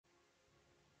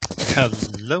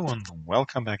Hello and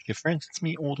welcome back, dear friends. It's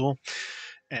me, Odo,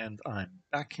 and I'm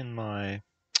back in my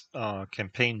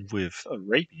campaign with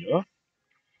Arabia,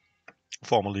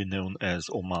 formerly known as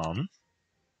Oman.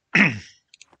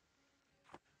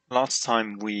 Last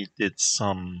time we did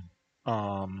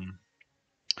um,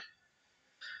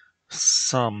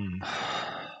 some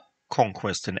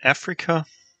conquest in Africa,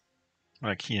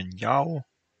 like here in Yao.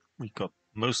 We got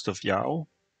most of Yao,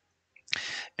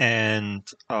 and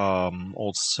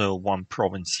also one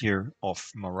province here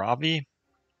of Maravi,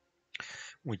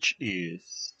 which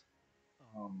is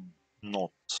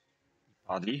not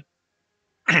Adi.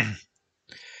 And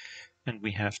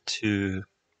we have to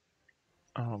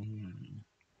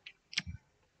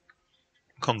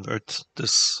convert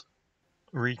this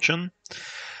region.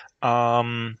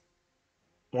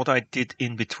 What I did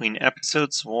in between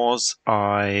episodes was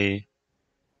I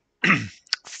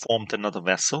formed another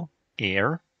vessel,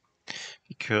 Air,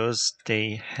 because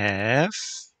they have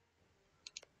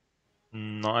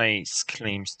nice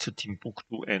claims to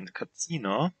Timbuktu and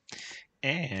Katsina,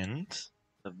 and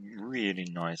the really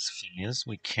nice thing is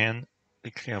we can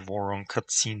declare war on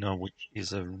Katsina, which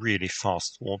is a really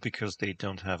fast war because they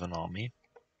don't have an army.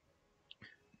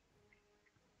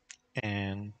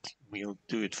 And we'll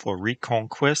do it for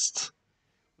Reconquest.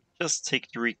 Just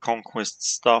take the Reconquest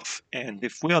stuff, and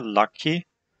if we are lucky,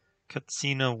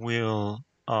 Katsina will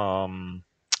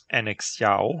annex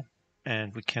Yao,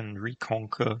 and we can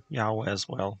reconquer Yao as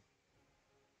well.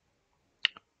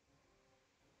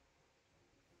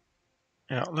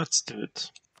 Yeah, let's do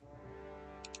it.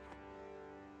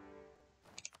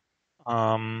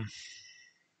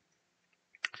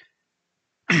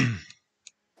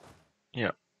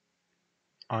 Yeah,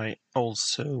 I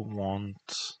also want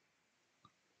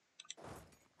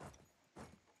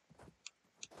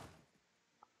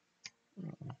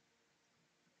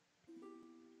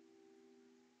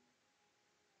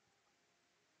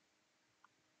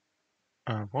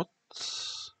what?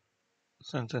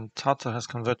 And then Tata has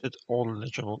converted all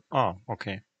legible. Ah,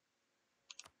 okay.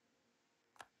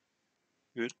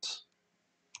 Good.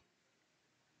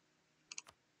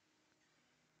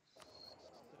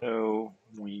 So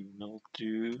we will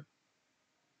do this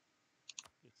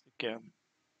again.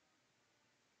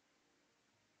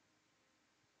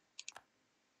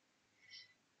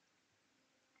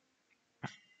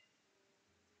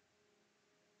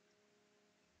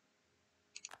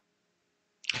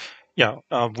 Yeah,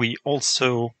 we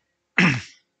also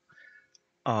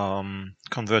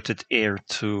converted Air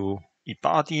to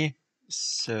Ibadi,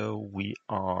 so we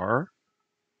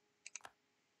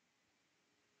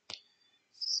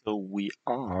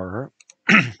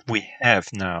we have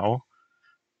now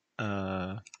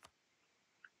in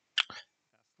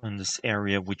this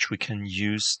area which we can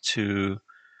use to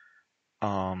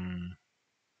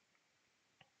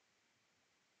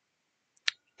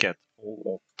get all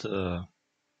of the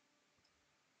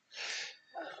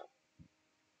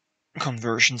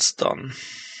conversions done.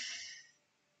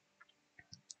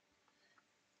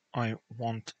 I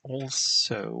want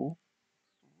also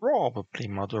probably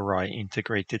Madurai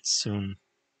integrated soon.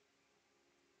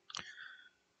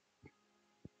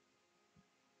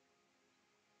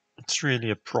 It's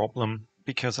really a problem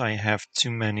because I have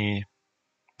too many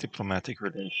diplomatic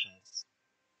relations.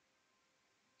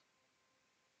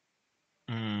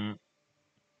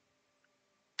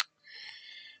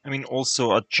 I mean,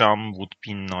 also a jam would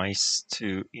be nice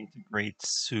to integrate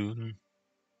soon.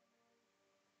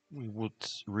 We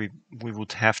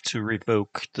would have to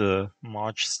revoke the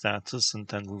March status, and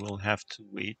then we will have to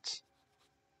wait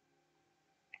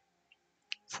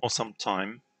for some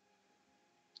time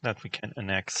that we can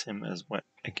annex him as well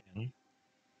again.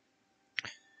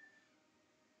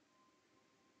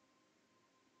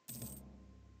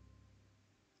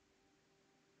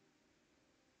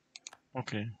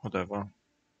 Okay, whatever.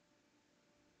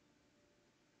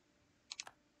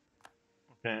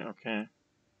 Okay.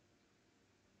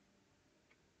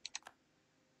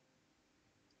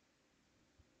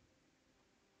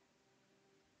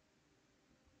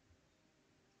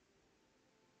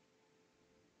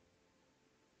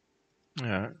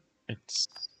 Yeah, it's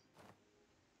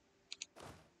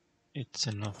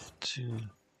enough to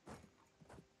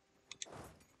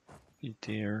be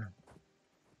there.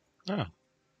 Ah,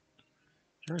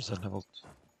 there's a level.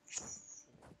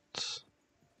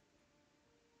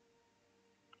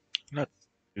 Let's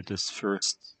do this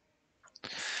first.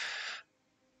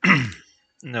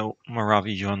 No,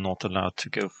 Maravi, you're not allowed to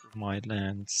go through my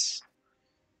lands.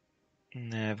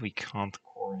 Nah, we can't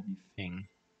core anything.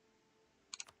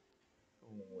 Go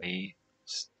away,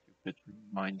 stupid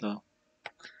reminder.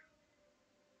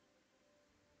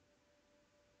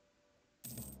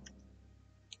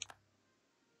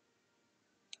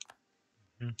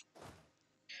 Mm.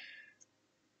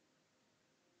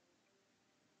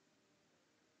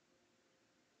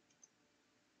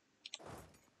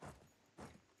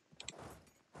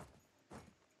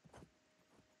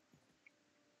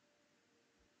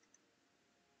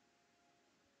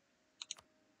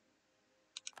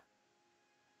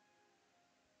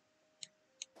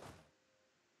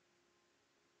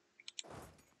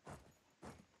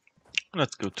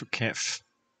 Let's go to Kiev.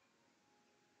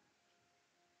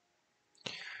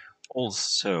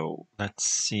 Also, let's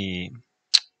see.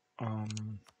 Um,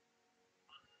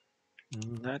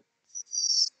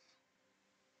 let's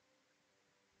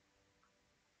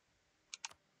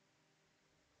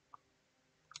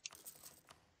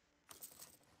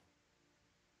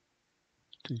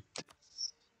do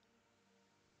this.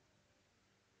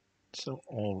 So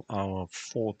all our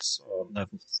forts are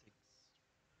level 6.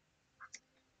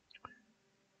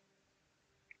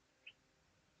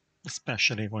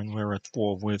 Especially when we're at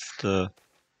war with the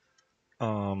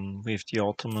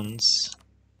Ottomans.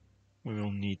 We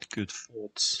will need good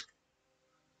forts.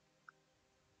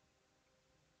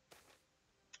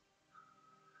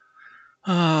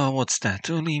 What's that?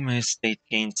 Ulima state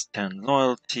gains 10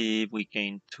 loyalty, we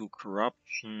gain 2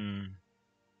 corruption.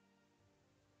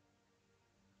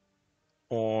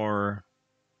 Or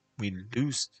we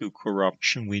lose 2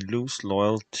 corruption, we lose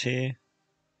loyalty.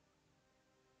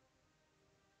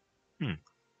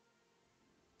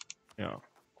 Yeah,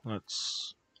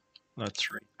 let's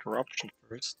rate corruption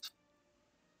first.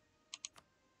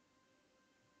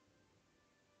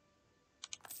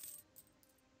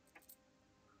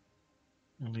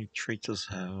 Only traitors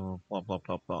have blah blah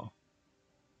blah blah.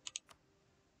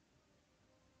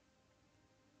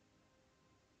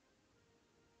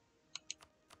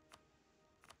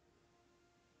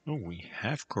 Oh, we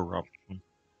have corruption.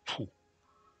 Phew.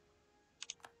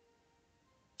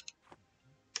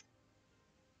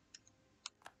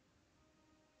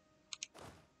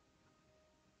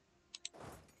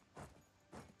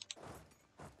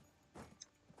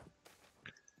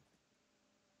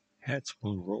 Heads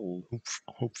will roll.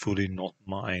 Hopefully not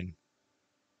mine.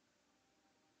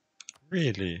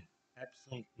 Really?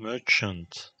 Absent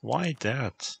merchant. Why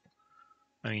that?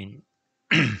 I mean,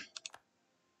 can't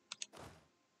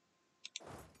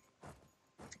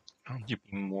you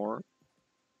be more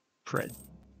present?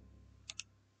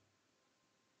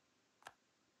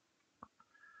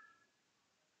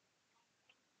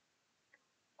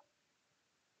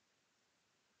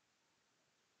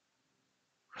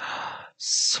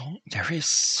 There is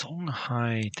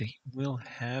Songhai. They will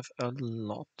have a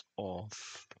lot of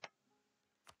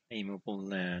claimable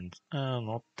land.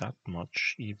 Not that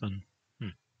much even.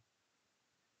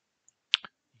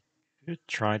 Could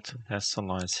try to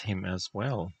vassalize him as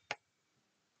well.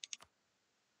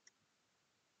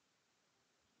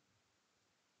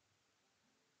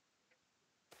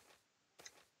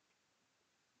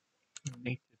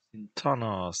 Natives in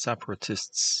Tana,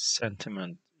 separatists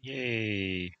sentiment.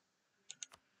 Yay!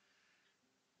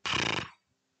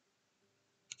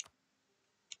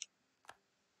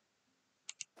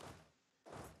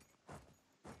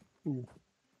 Ooh.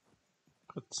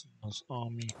 Katsina's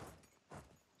army.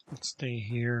 Let's stay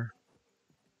here.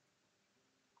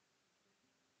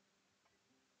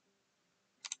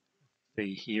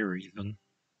 Stay here even.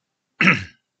 Don't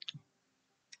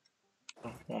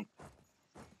want to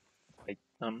fight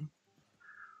them.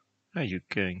 Are you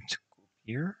going to go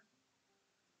here?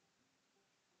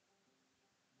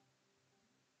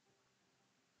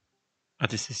 Ah,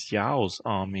 this is Yao's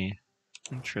army.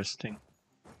 Interesting.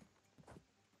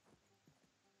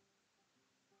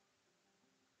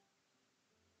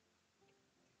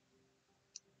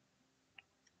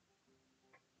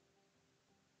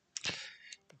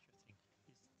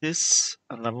 Is this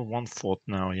a level 1 fort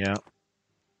now? Yeah.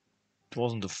 It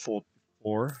wasn't a fort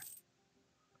before.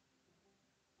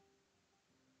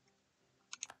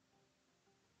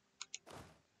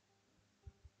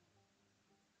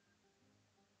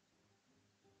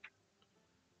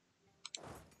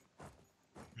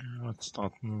 Let's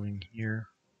start moving here.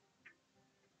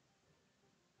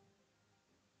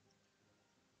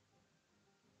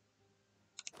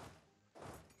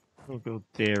 We'll go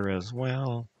there as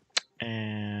well.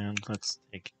 And let's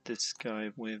take this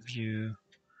guy with you.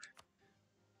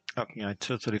 Okay, I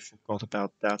totally forgot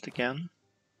about that again.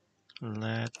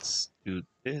 Let's do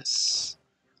this.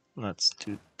 Let's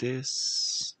do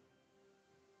this.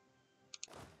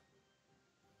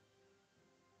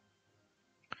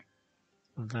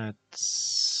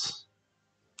 Let's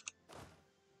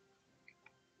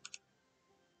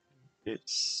do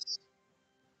this.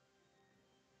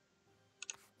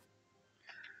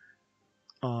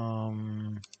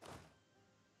 Um,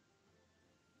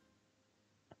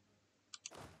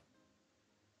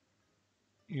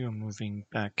 You're moving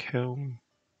back home.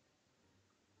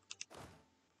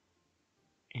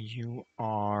 You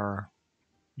are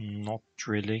not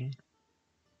drilling.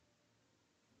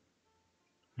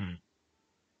 Hmm.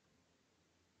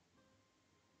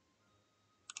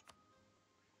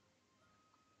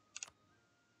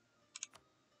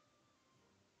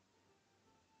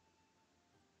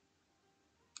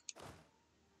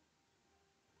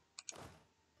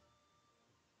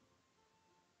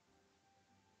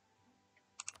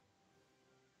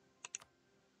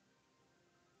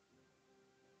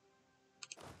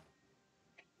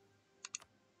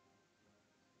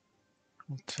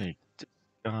 I'll take this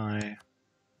guy.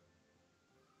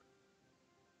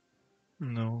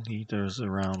 No leaders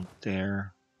around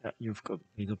there. Yeah, you've got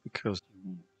a leader because you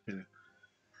want to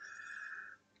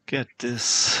get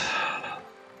this.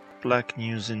 Black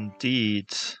news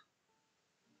indeed.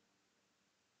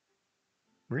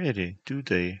 Really? Do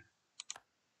they?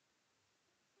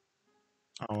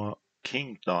 Our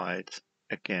king died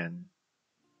again.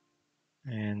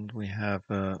 And we have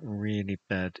a really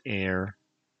bad heir.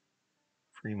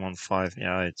 315,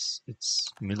 yeah, it's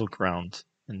middle ground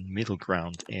and middle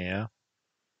ground heir.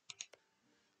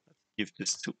 Let's give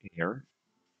this to heir.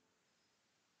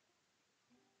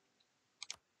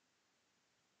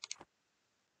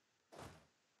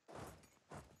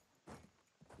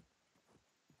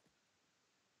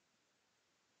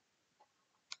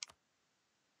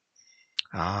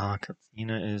 Ah,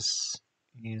 Katsina is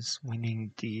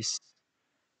winning these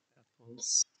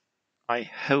battles. I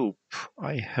hope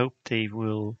they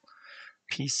will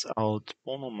peace out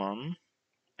Bonoman,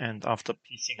 and after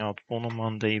piecing out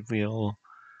Bonoman, they will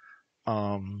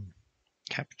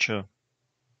capture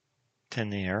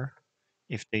Tenair.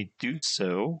 If they do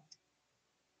so,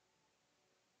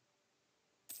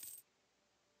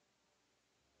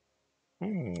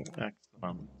 ooh,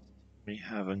 excellent. We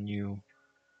have a new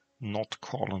not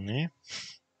colony.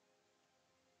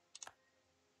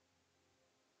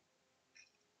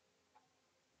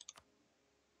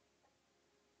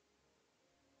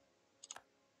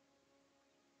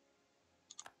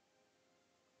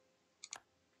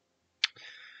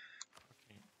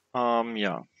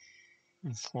 Yeah.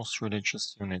 Enforce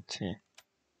religious unity.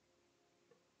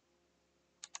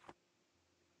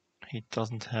 He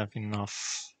doesn't have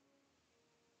enough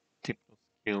diplo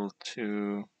skill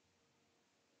to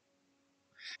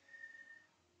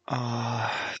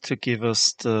give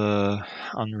us the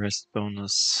unrest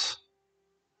bonus.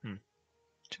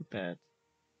 Too bad.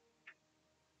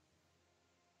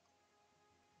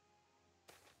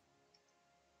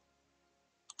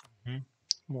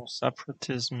 More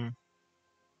separatism.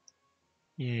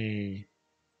 Yay.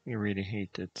 We really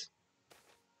hate it.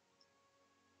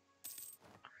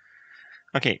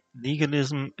 Okay,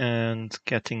 legalism and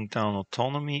getting down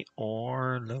autonomy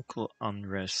or local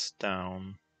unrest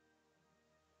down.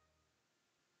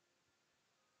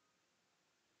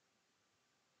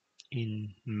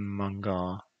 In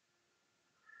manga.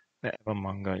 Wherever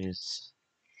manga is.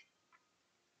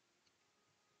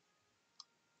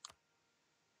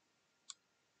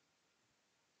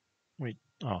 Wait,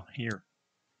 oh, here.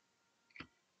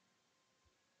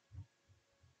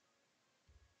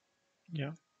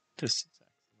 Yeah, this is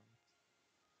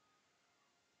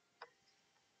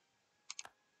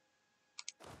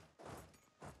excellent.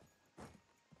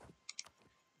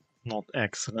 Not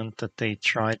excellent that they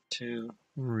tried to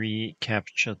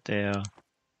recapture their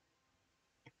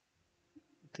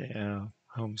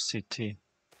home city.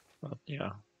 But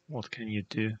yeah, what can you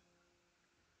do?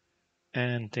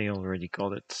 And they already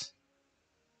got it.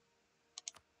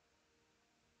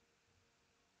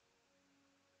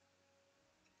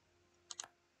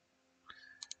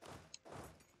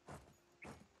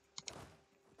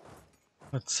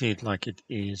 Let's see it like it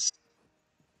is.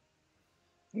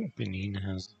 Oh, Benin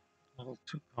has level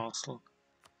 2 castle.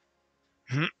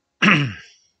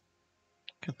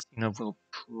 Katsina will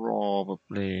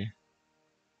probably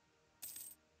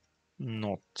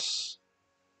not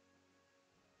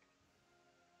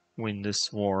win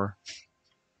this war.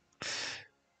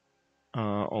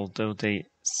 Although they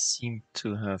seem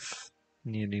to have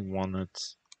nearly won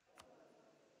it.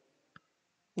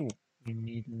 Oh, we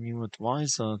need a new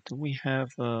advisor. Do we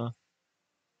have a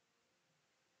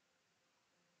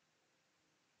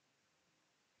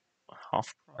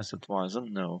half-price advisor?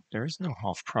 No, there is no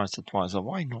half-price advisor.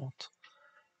 Why not?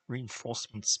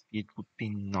 Reinforcement speed would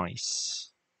be nice.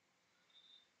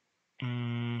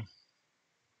 For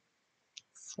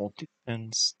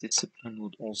defense, discipline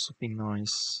would also be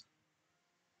nice.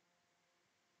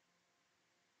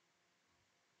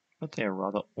 But they're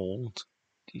rather old,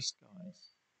 these guys.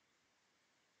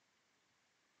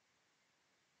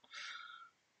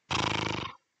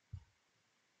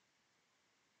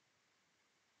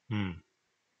 Hmm.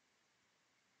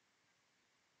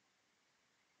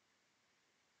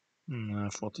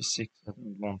 46. I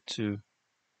don't want to.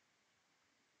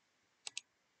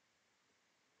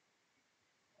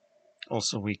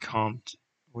 Also, we couldn't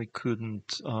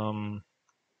promote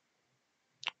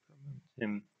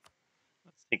him.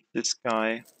 Let's take this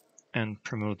guy and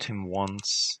promote him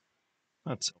once.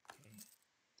 That's okay.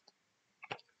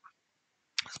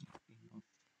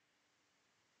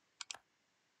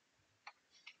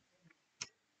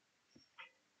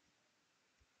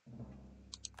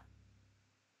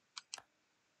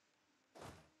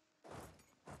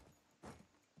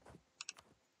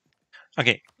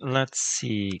 Okay, let's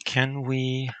see. Can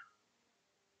we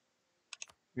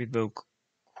revoke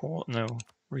course? No,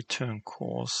 return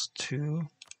course to.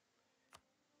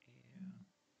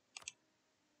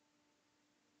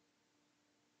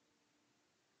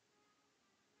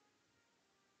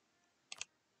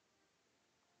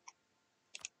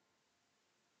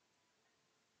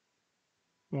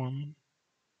 One,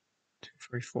 two,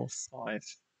 three, four, five.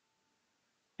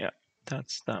 Yeah,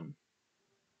 that's them.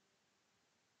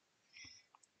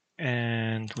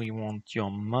 And we want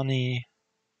your money.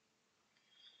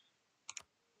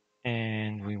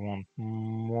 And we want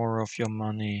more of your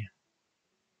money.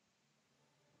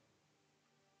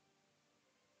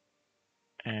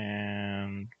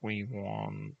 And we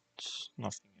want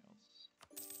nothing else.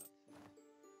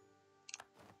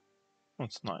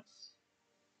 That's nice.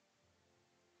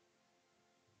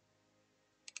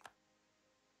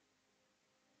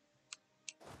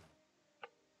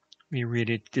 We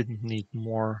really didn't need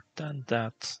more than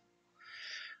that.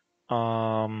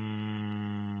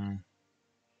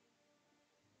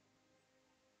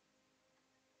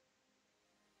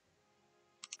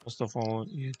 First of all,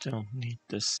 you don't need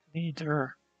this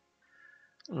either.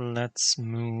 Let's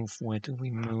move. Where do we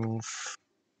move?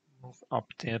 Move up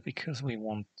there because we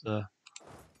want the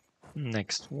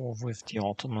next war with the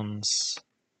Ottomans.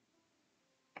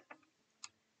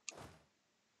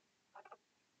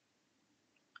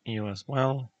 You as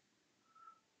well.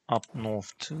 Up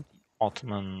north to the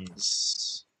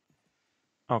Ottomans.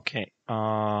 Okay,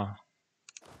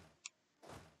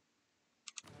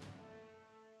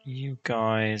 you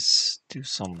guys do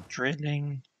some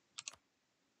drilling.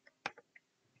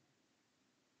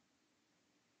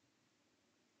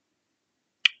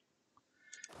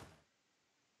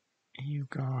 You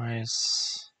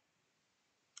guys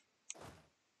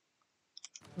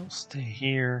will stay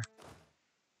here.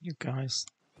 You guys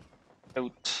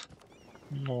out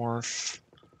north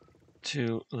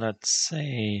to, let's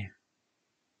say,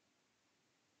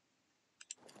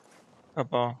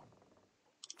 about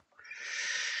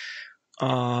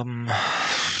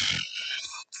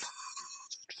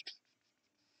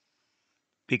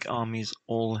big armies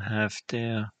all have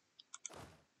their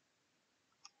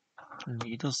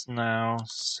leaders now,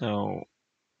 so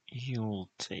you'll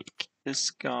take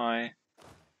this guy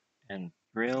and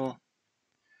drill.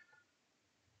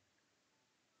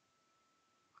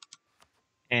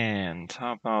 And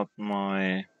how about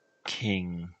my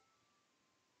king?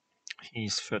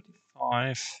 He's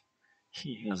 35.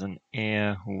 He has an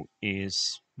heir who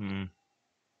is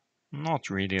not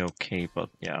really okay, but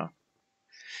yeah.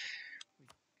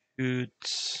 Could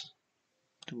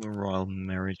do a royal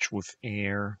marriage with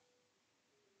heir.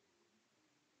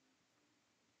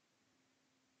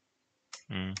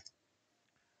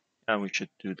 Yeah, we should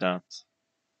do that.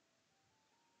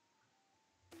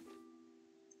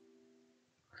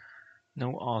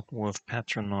 No art worth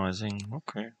patronizing.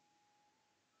 Okay.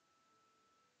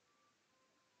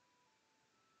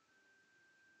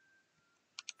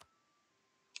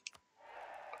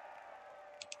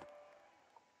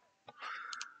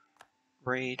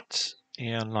 Great.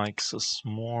 Heir likes us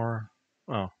more.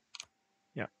 Oh,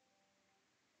 yeah.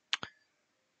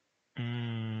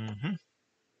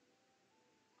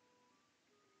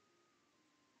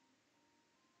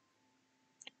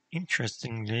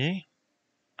 Interestingly,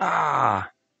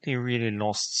 they really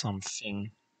lost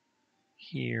something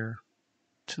here.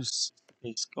 Two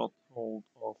cities got hold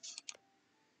of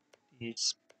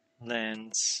these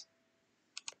lands.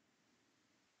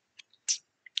 Too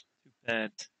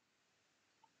bad.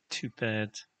 Too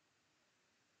bad.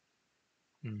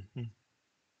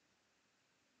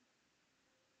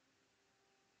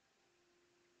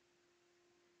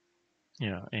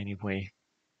 Yeah, anyway.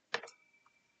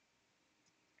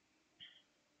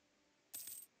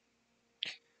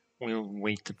 We'll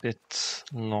wait a bit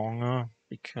longer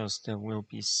because there will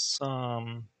be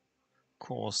some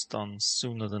course done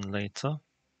sooner than later.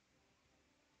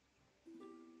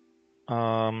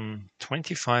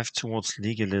 25 towards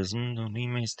legalism. The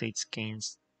Nime states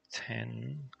gains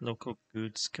 10. Local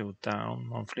goods go down.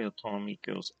 Monthly autonomy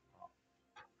goes up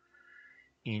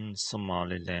in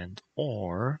Somaliland.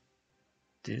 Or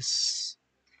this.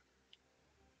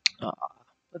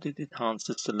 But it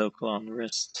enhances the local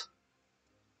unrest.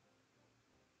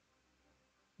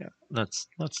 Yeah, let's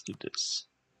do this.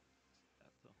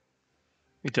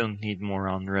 We don't need more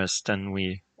unrest than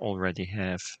we already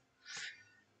have.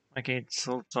 Okay,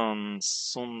 Sultan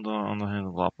Sunda on the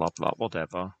hand, blah blah blah,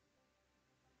 whatever.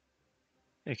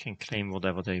 They can claim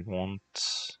whatever they want.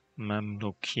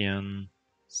 Mamlukian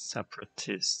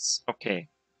separatists. Okay.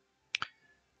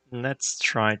 Let's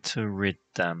try to rid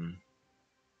them.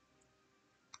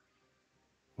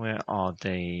 Where are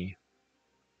they?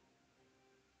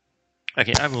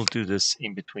 Okay, I will do this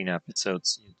in between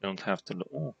episodes. You don't have to.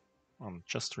 Oh, I'm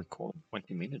just recording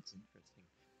 20 minutes. Interesting.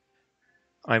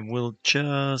 I will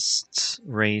just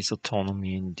raise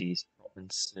autonomy in these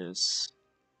provinces.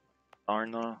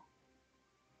 Darna.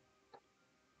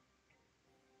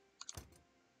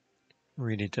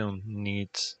 Really don't need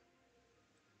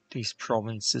these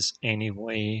provinces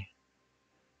anyway.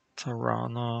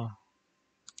 Tirana.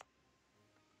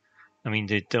 I mean,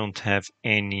 they don't have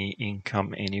any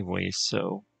income anyway,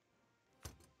 so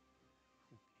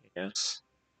yes.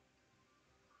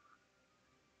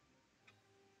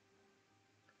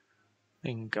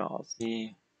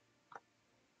 Benghazi.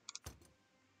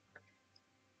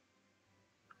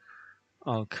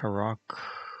 Al-Karak.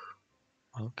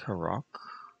 Al-Karak?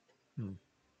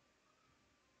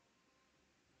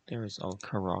 There is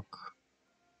Al-Karak.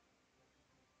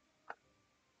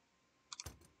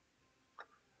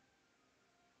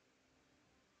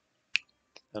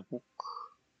 Tabuk.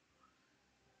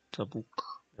 Tabuk.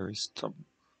 There is Tabuk.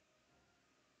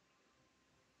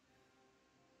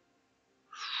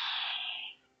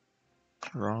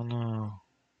 Tirana.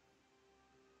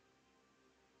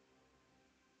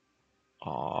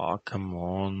 Ah, come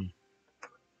on.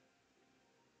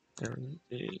 There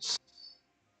it is.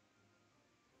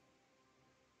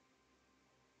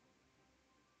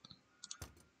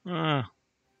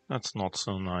 That's not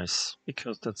so nice,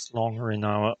 because that's longer in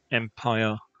our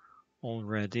empire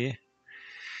already.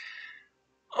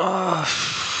 Al-Suwais.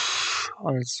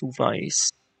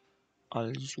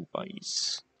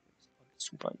 Al-Suwais.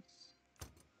 Al-Suwais.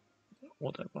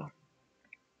 Whatever.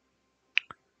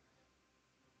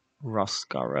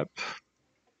 Raskareb.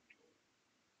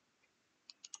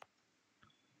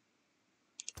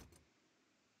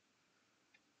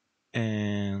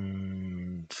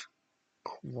 And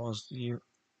Quasir.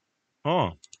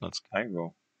 Oh, that's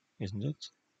Cairo, isn't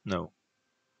it? No,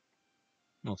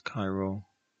 not Cairo.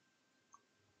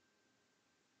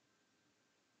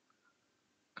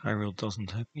 Cairo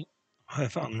doesn't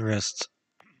have unrest.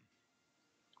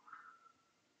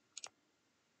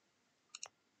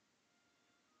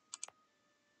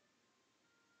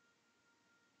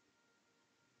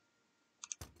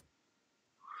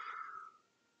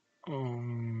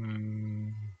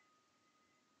 Um,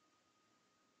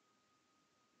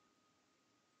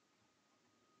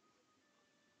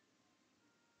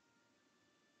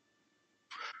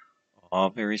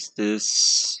 where is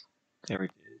this? There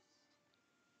it is.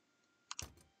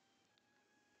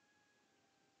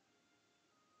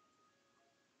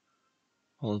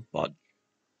 Al-Baj.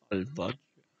 Al-Baj.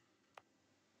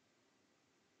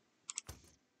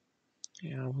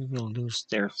 Yeah, we will lose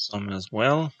there some as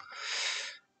well.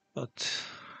 But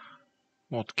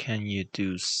what can you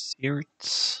do,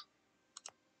 Sirt?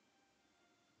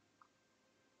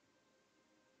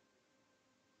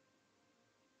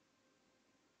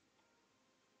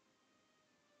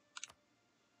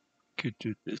 Could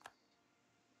do this.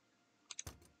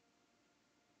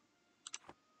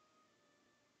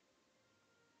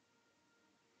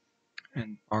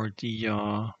 And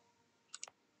Bardia.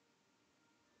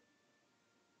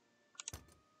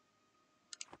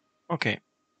 Okay.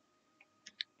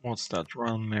 What's that?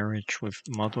 Royal marriage with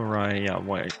Madurai? Yeah,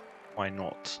 why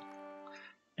not?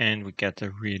 And we get a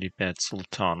really bad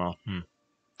Sultana.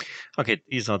 Okay,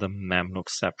 these are the Mamluk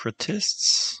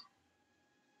separatists.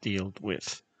 Dealt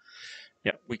with.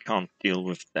 Yeah, we can't deal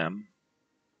with them.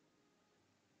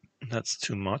 That's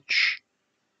too much.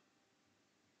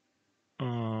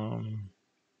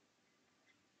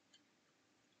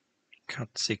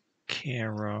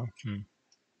 Katsikera.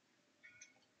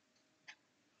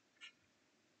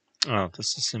 Oh,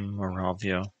 this is in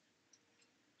Moravia.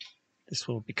 This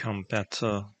will become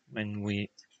better when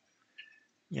we...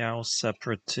 Yao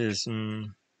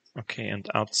separatism. Okay, and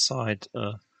outside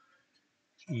a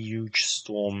huge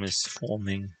storm is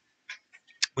forming.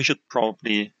 We should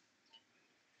probably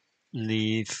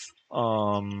leave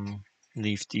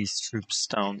these troops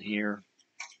down here.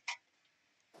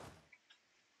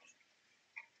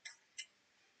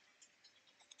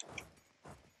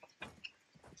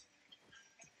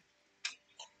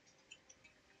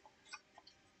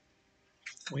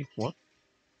 Wait, what?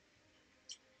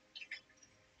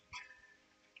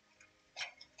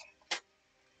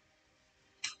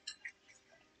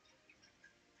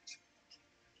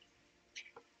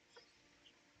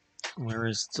 Where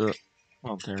is the...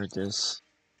 Oh, there it is.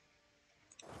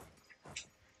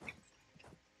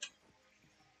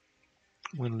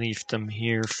 We'll leave them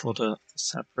here for the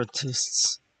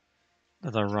separatists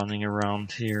that are running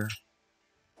around here.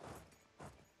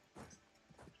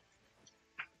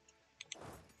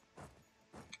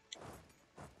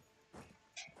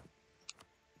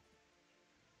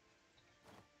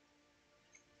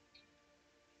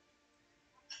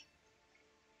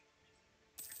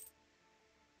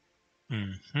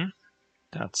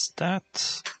 That's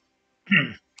that.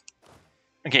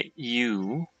 Okay,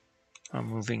 you are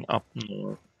moving up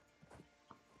north.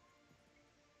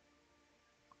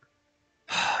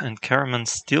 And Karaman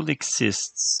still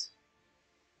exists.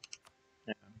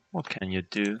 Yeah. What can you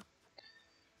do?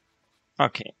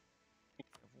 Okay.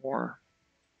 War.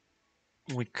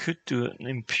 We could do an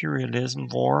imperialism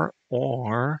war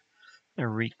or a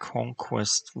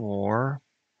reconquest war.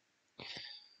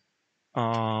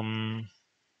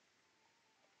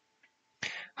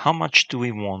 How much do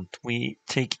we want? We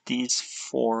take these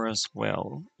 4 as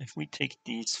well. If we take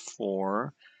these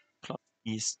 4 plus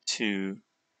these 2,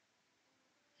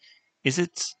 is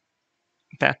it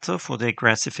better for the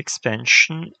aggressive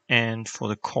expansion and for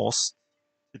the cost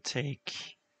to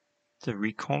take the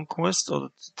reconquest or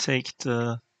to take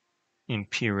the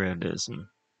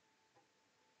imperialism?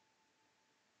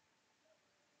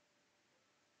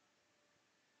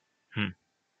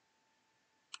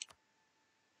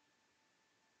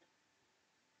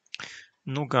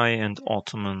 Nogai and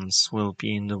Ottomans will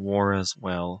be in the war as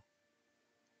well.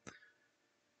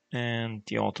 And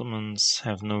the Ottomans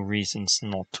have no reasons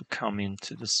not to come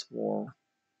into this war.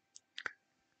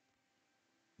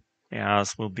 Yeah,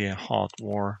 this will be a hard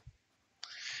war.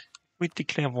 We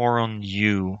declare war on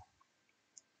you.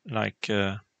 Like,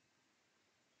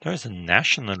 there's a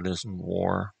nationalism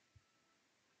war.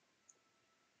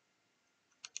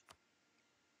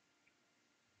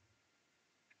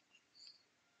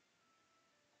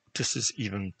 This is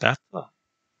even better.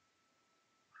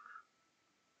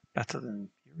 Better than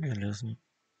imperialism.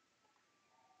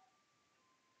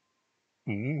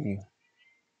 Ooh.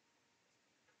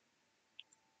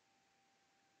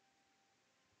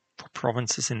 For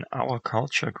provinces in our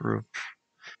culture group,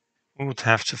 we would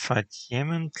have to fight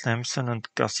Yemen, Tlemcen, and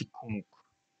Gasikumuk.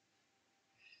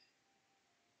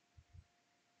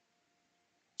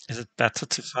 Is it better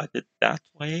to fight it that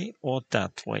way or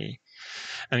that way?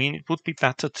 I mean, it would be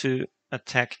better to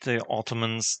attack the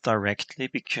Ottomans directly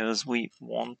because we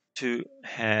want to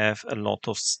have a lot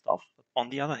of stuff. On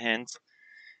the other hand,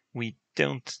 we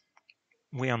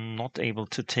are not able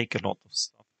to take a lot of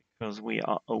stuff because we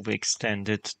are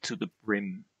overextended to the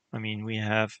brim. I mean, we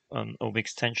have an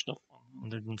overextension of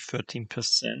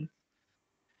 113%.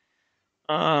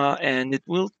 And it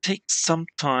will take some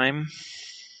time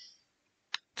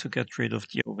to get rid of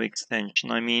the overextension.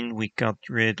 I mean, we got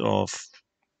rid of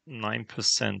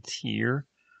 9% here,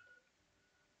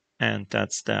 and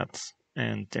that's that.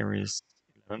 And there is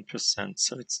 11%,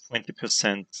 so it's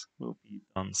 20% will be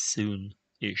done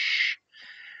soon-ish.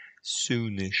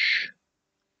 Soonish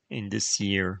in this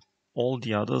year. All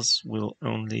the others will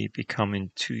only be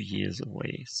coming 2 years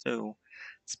away. So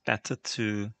it's better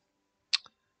to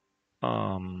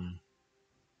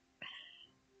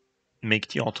make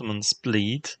the Ottomans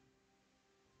bleed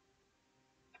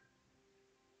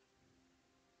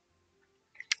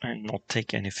and not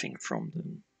take anything from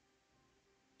them.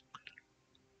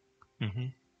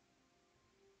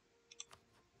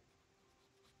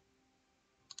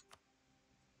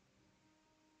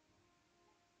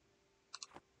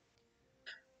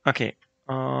 Okay.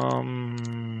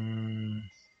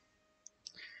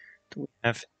 Do we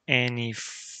have any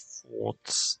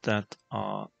forts that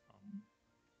are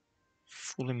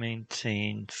fully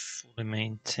maintained,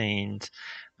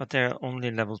 but they're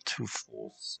only level 2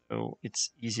 forts, so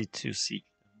it's easy to siege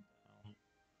them down.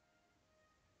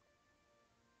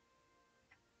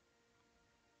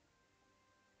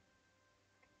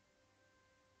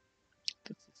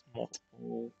 This is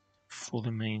multiple,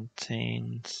 fully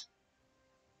maintained.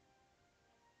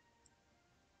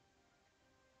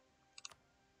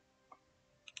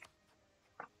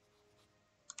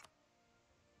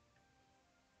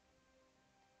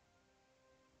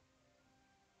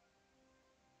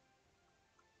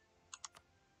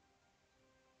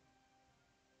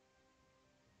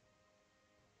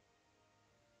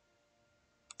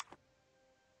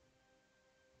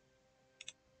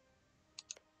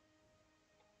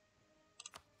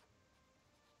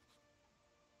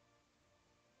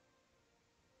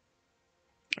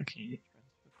 Okay.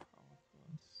 Transfer power to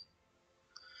us.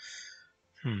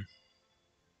 Hmm.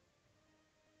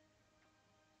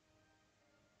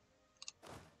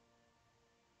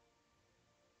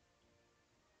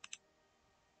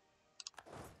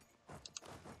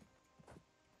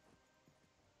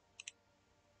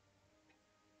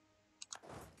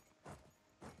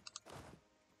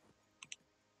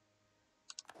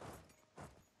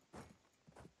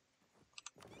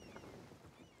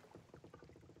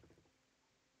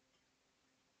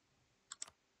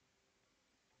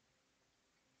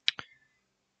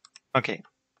 Okay.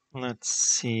 Let's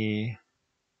see.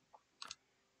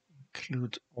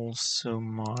 Include also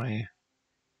my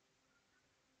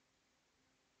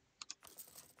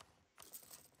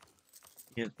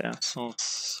vessels.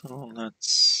 So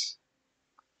let's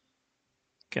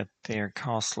get their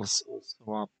castles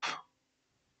also up.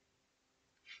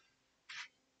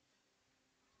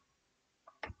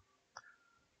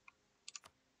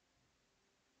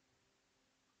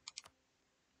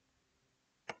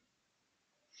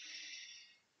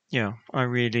 Yeah, I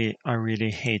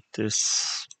really hate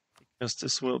this because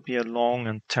this will be a long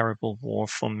and terrible war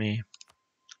for me.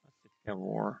 A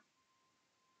war.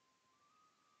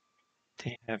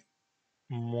 They have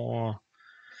more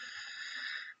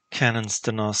cannons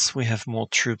than us. We have more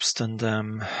troops than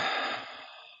them.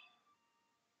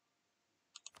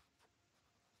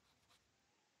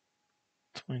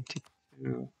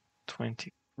 22,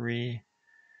 23. We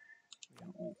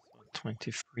are also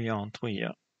 23, aren't we?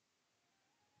 Yeah.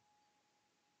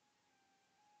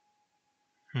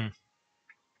 Hmm.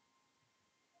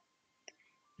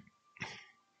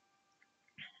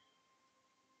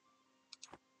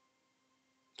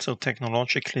 So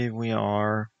technologically, we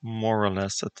are more or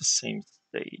less at the same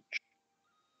stage.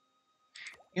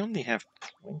 We only have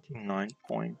 29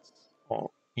 points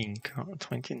of income,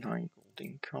 29 gold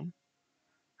income.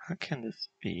 How can this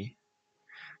be?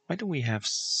 Why do we have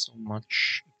so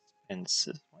much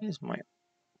expenses? Why is my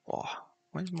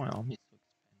army so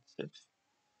expensive?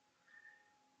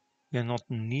 We are not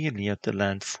nearly at the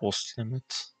land force limit.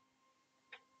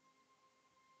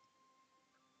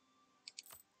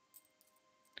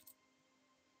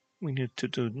 We need to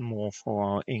do more for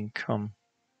our income.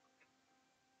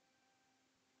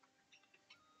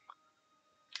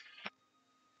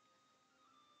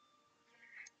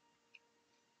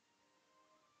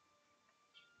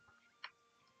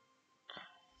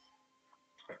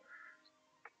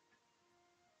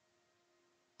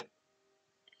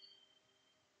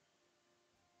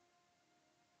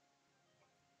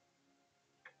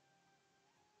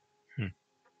 Hmm.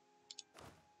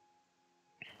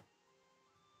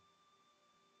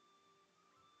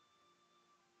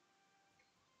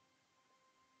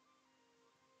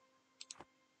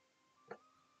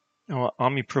 Our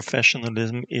army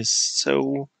professionalism is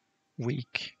so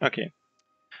weak. Okay.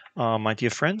 My dear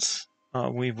friends,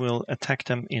 we will attack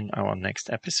them in our next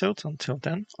episode. Until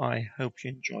then, I hope you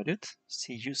enjoyed it.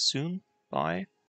 See you soon. Bye.